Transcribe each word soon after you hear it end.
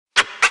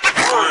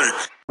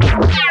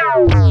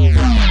And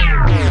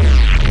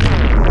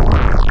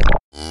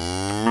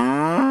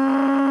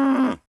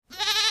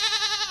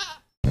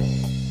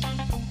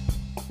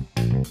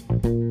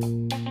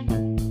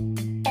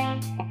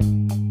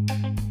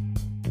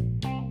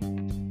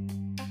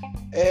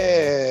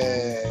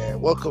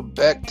welcome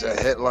back to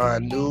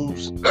Headline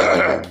News.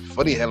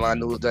 Funny headline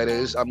news, that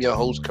is. I'm your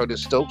host,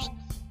 Curtis Stokes.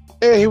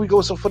 And here we go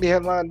with some funny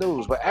headline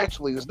news. But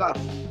actually, it's not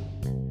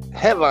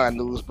headline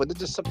news, but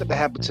it's just something that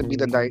happened to me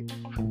tonight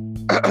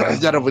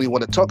that I don't really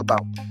want to talk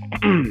about.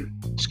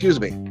 Excuse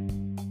me.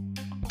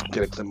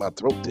 Gotta clear my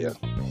throat there.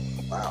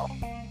 Wow.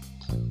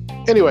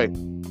 Anyway,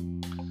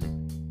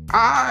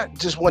 I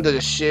just wanted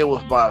to share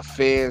with my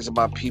fans and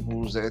my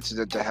peoples the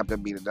incident that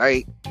happened to me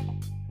tonight.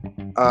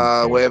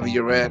 Wherever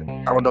you're at,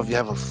 I don't know if you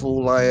have a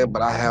Food Lion,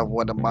 but I have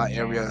one in my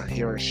area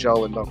here in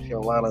Charlotte, North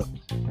Carolina.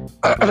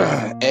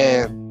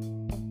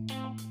 And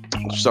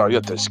I'm sorry, you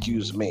have to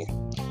excuse me.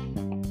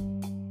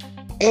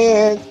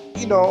 And,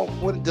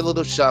 went did a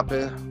little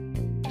shopping.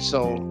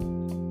 So,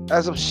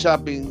 as I'm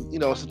shopping,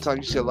 sometimes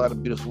you see a lot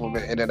of beautiful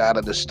women in and out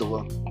of the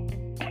store.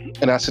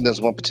 And I see this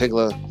one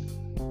particular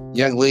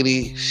young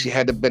lady. She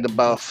had to been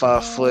about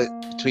 5 foot,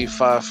 between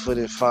 5 foot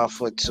and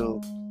 5'2".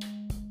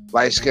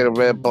 Light skin,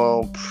 red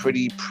bone,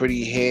 pretty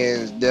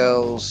hands,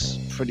 nails,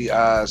 pretty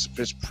eyes,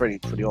 just pretty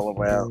all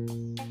around.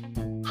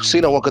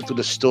 Seen her walking through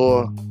the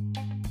store.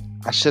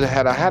 I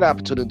had the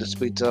opportunity to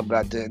speak to her, but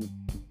I didn't.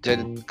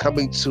 Then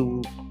coming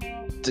to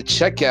the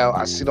checkout,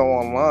 I seen her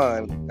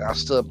online. And I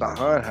stood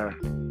behind her,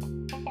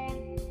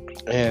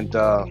 and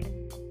I'm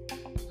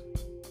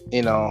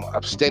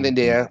standing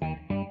there.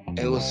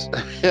 It was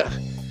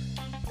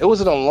it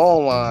wasn't a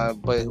long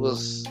line, but it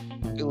wasn't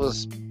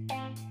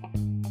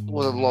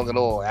long at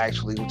all,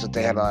 actually. Just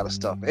they had a lot of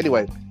stuff.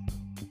 Anyway,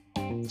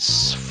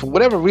 for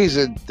whatever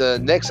reason, the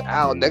next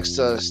aisle next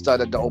to us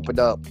started to open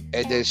up,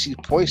 and then she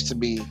points to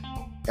me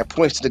and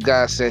points to the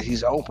guy and said,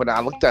 "He's open."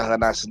 I looked at her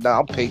and I said, "No,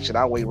 I'm patient.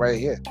 I'll wait right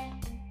here."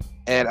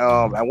 And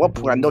at one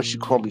point, I know she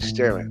caught me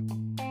staring.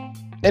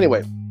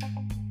 Anyway,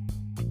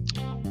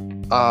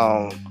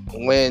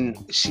 when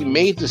she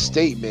made the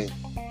statement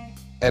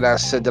and I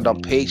said that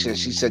I'm patient,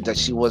 she said that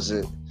she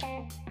wasn't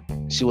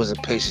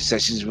patient. She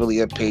said she's really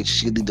impatient.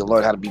 She need to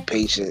learn how to be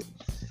patient.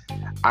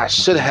 I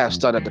should have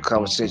started the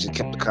conversation,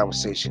 kept the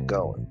conversation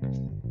going.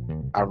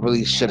 I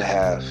really should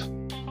have.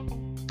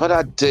 But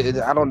I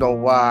didn't. I don't know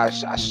why.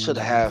 I should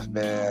have,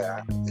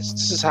 man. This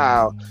is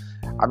how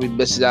I be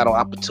missing out on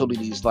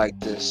opportunities like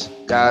this.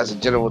 Guys in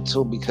general,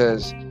 too,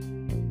 because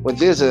when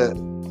there's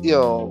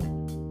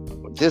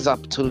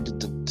opportunity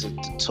to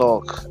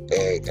talk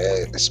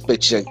and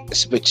spit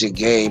your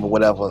game or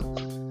whatever,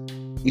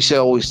 you should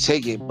always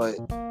take it. But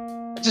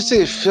it just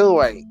didn't feel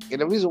right.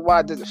 And the reason why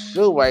it didn't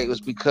feel right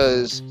was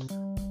because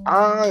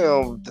I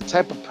am the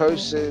type of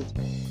person,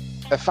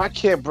 if I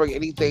can't bring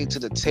anything to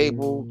the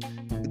table,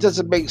 it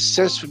doesn't make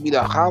sense for me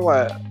to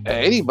holler at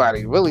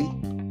anybody, really.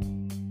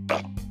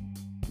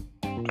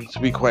 To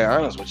be quite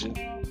honest with you.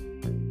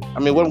 I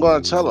mean, what I'm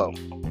going to tell them?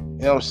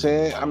 You know what I'm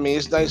saying? I mean,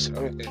 it's nice.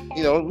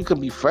 We could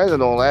be friends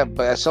and all that,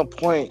 but at some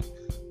point,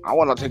 I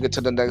want to take it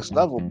to the next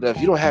level. But if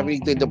you don't have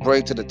anything to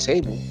bring to the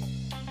table,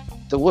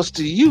 then what's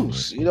the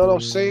use? You know what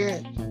I'm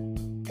saying?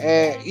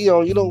 And,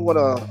 you don't want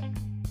to,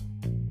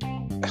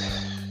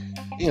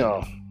 you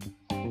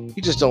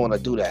just don't want to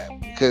do that.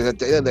 Because at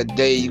the end of the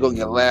day, you're going to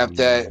get laughed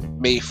at,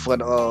 made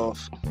fun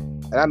of.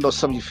 And I know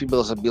some of you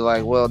females will be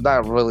like, well,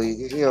 not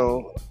really,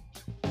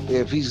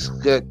 if he's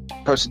good,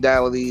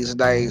 personality is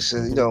nice,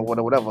 and,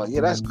 whatever. Yeah,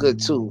 that's good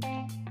too.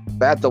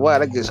 But after a while,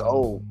 that gets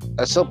old.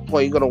 At some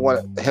point, you're going to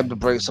want him to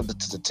bring something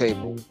to the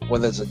table.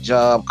 Whether it's a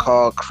job,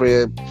 car,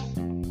 crib,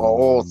 or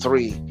all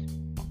three.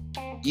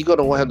 You're going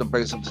to want him to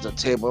bring something to the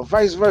table, and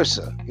vice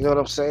versa. You know what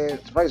I'm saying?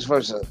 Vice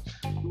versa.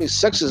 I mean,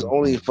 sex is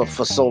only for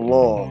so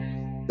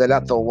long that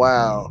after a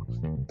while,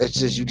 it's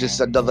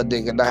just another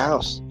nigga in the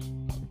house.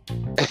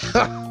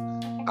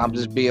 I'm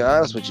just being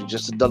honest with you.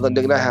 Just another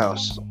nigga in the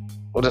house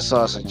with a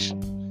sausage.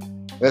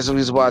 That's the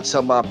reason why I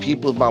tell my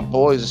people, my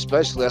boys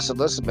especially, I said,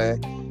 listen,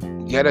 man,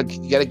 you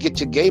gotta get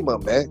your game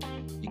up, man.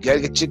 You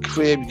gotta get your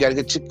crib, you gotta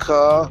get your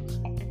car,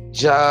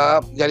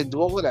 job, you gotta do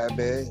all of that,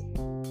 man.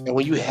 And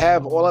when you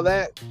have all of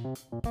that,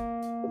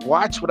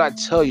 watch what I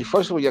tell you.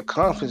 First of all, your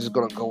confidence is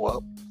gonna go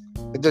up.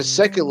 And then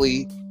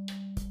secondly,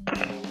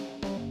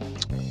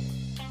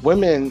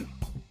 women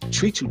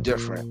treat you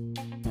different.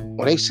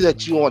 When they see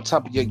that you're on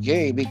top of your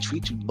game, they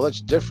treat you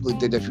much differently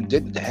than if you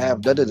didn't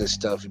have none of this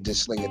stuff and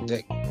just sling a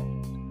dick.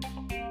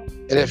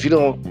 And if you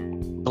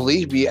don't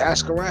believe me,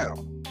 ask around.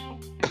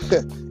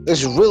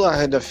 It's real out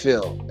here in the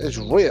field. It's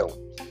real.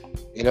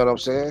 You know what I'm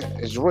saying?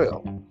 It's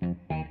real.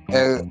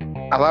 And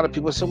a lot of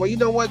people say, well, you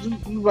know what?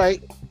 You're right.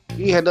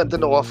 You had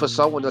nothing to offer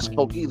someone that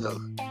spoke either.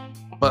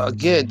 But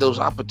again, those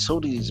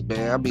opportunities,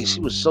 man. I mean, she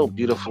was so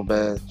beautiful,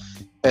 man.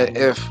 And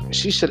if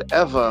she should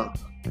ever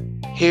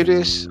hear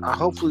this,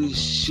 hopefully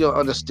she'll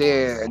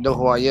understand and know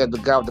who I am. The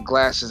guy with the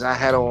glasses. I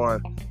had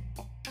on,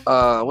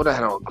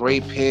 gray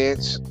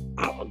pants,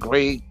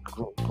 gray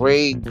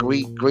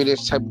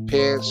greenish type of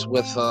pants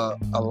with a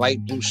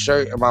light blue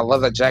shirt and my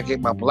leather jacket,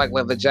 my black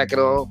leather jacket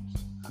on.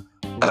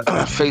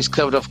 Face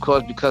covered, of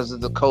course, because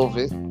of the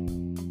COVID.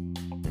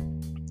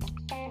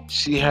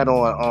 She had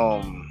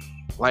on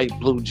light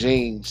blue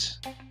jeans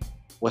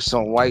with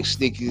some white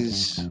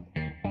sneakers.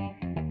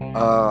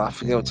 I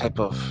forget what type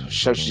of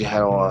shirt she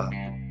had on.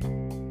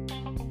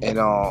 And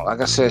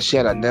like I said, she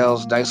had her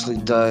nails nicely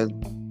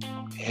done,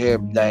 hair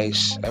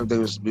nice,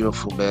 everything was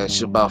beautiful, man.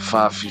 She's about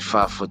 5 feet,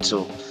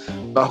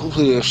 5'2". But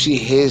hopefully, if she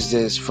hears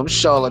this from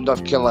Charlotte,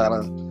 North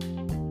Carolina,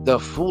 the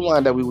Food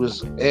Line that we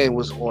was in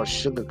was on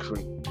Sugar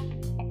Creek.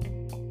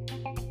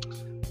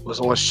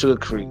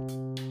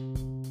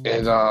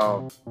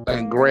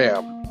 And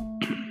Graham.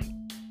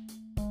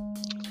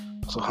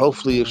 So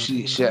hopefully, if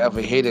she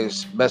ever hear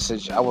this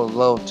message, I would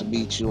love to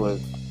meet you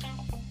and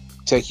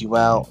take you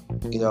out,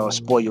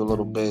 spoil you a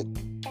little bit.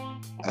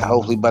 And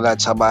hopefully by that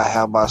time I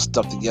have my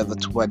stuff together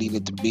to where I need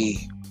it to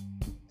be.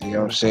 You know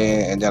what I'm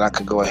saying? And then I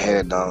could go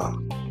ahead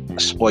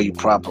and spoil you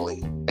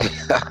properly.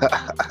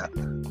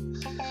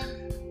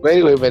 But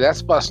anyway, man,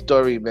 that's my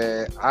story,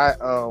 man. I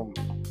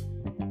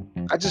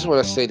just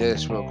want to say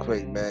this real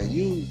quick, man.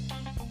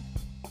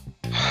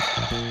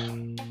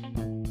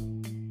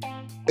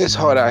 It's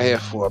hard out here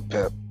for a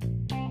pimp,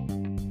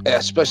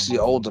 especially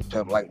an older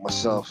pimp like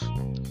myself.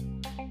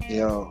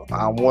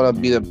 I want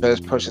to be the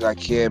best person I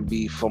can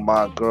be for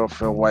my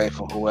girlfriend, wife,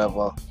 or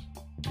whoever.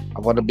 I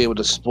want to be able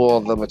to spoil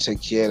them and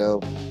take care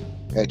of them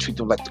and treat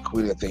them like the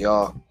queen that they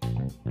are.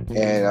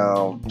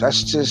 And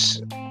that's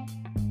just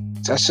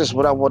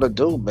what I want to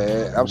do,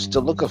 man. I'm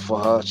still looking for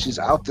her. She's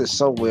out there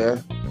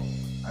somewhere.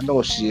 I know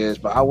where she is,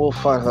 but I will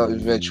find her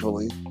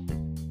eventually.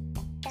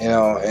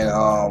 And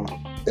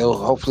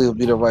it'll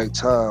be the right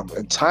time.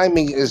 And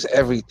timing is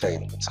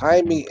everything.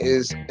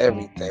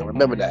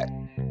 Remember that.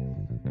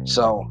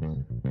 So,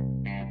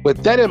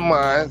 with that in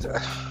mind,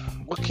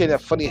 what can that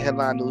funny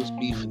headline news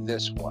be for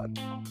this one?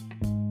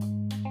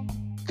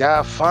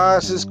 Guy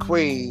finds his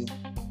queen,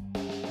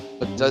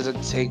 but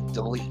doesn't take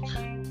the leap.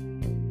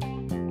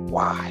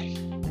 Why?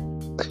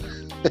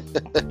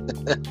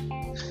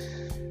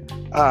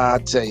 I'll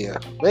tell you.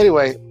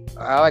 Anyway,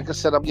 like I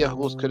said, I'm your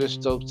host, Curtis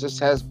Stokes. This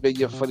has been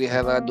your funny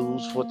headline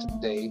news for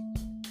today.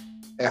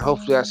 And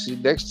hopefully I'll see you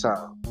next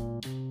time.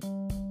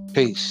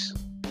 Peace.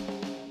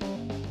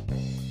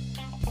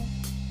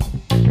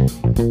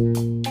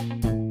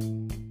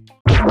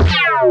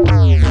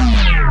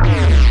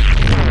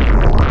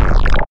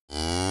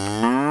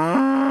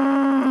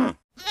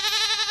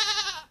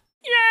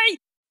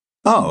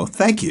 Oh,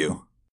 thank you.